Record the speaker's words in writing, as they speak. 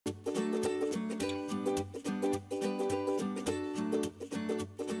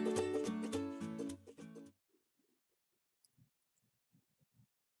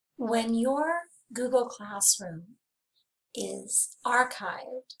When your Google Classroom is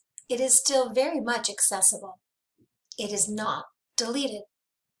archived, it is still very much accessible. It is not deleted.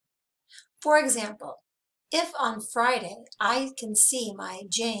 For example, if on Friday I can see my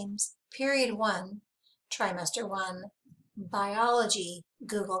James Period 1, Trimester 1 Biology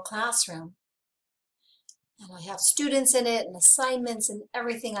Google Classroom, and I have students in it and assignments and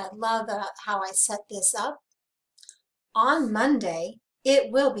everything. I love how I set this up. On Monday,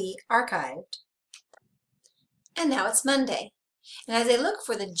 it will be archived. And now it's Monday. And as I look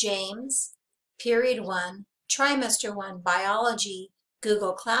for the James Period 1, Trimester 1 Biology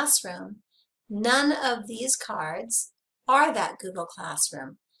Google Classroom, none of these cards are that Google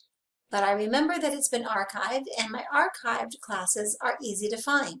Classroom. But I remember that it's been archived, and my archived classes are easy to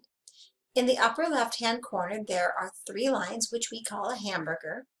find. In the upper left-hand corner, there are 3 lines, which we call a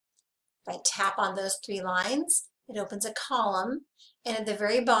hamburger. If I tap on those 3 lines, it opens a column, and at the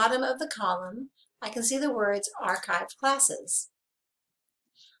very bottom of the column, I can see the words Archived Classes.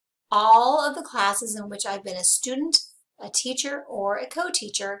 All of the classes in which I've been a student, a teacher, or a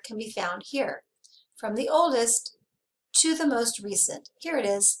co-teacher can be found here, from the oldest to the most recent. Here it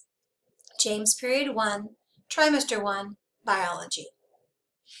is, James Period 1, Trimester 1, Biology.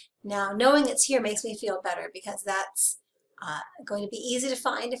 Now, knowing it's here makes me feel better because that's going to be easy to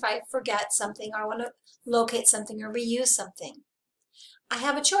find if I forget something or want to locate something or reuse something. I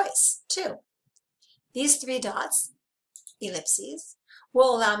have a choice, too. These 3 dots, ellipses,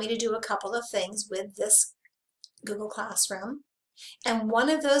 will allow me to do a couple of things with this Google Classroom, and one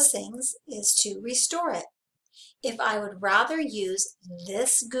of those things is to restore it. If I would rather use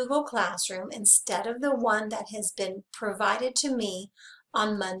this Google Classroom instead of the one that has been provided to me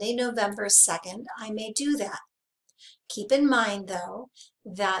on Monday, November 2nd, I may do that. Keep in mind, though,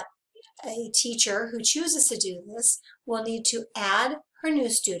 that a teacher who chooses to do this will need to add her new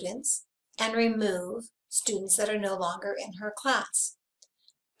students and remove students that are no longer in her class.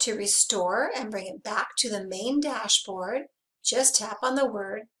 To restore and bring it back to the main dashboard, just tap on the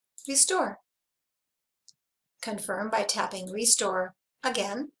word Restore. Confirm by tapping Restore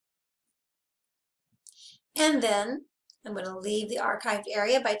again. And then I'm going to leave the archived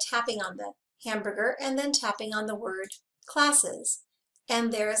area by tapping on the hamburger and then tapping on the word Classes.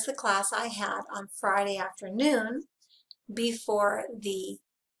 And there's the class I had on Friday afternoon before the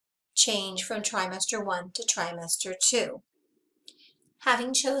change from Trimester 1 to Trimester 2.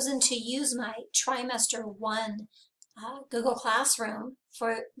 Having chosen to use my Trimester 1 Google Classroom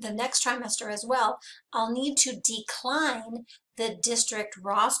for the next trimester as well, I'll need to decline the district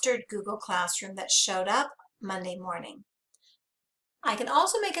rostered Google Classroom that showed up Monday morning. I can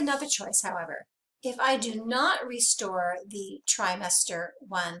also make another choice, however. If I do not restore the Trimester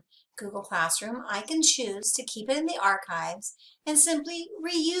 1 Google Classroom, I can choose to keep it in the archives and simply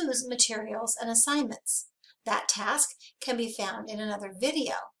reuse materials and assignments. That task can be found in another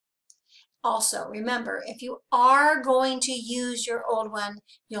video. Also, remember, if you are going to use your old one,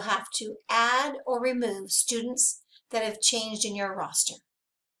 you'll have to add or remove students that have changed in your roster.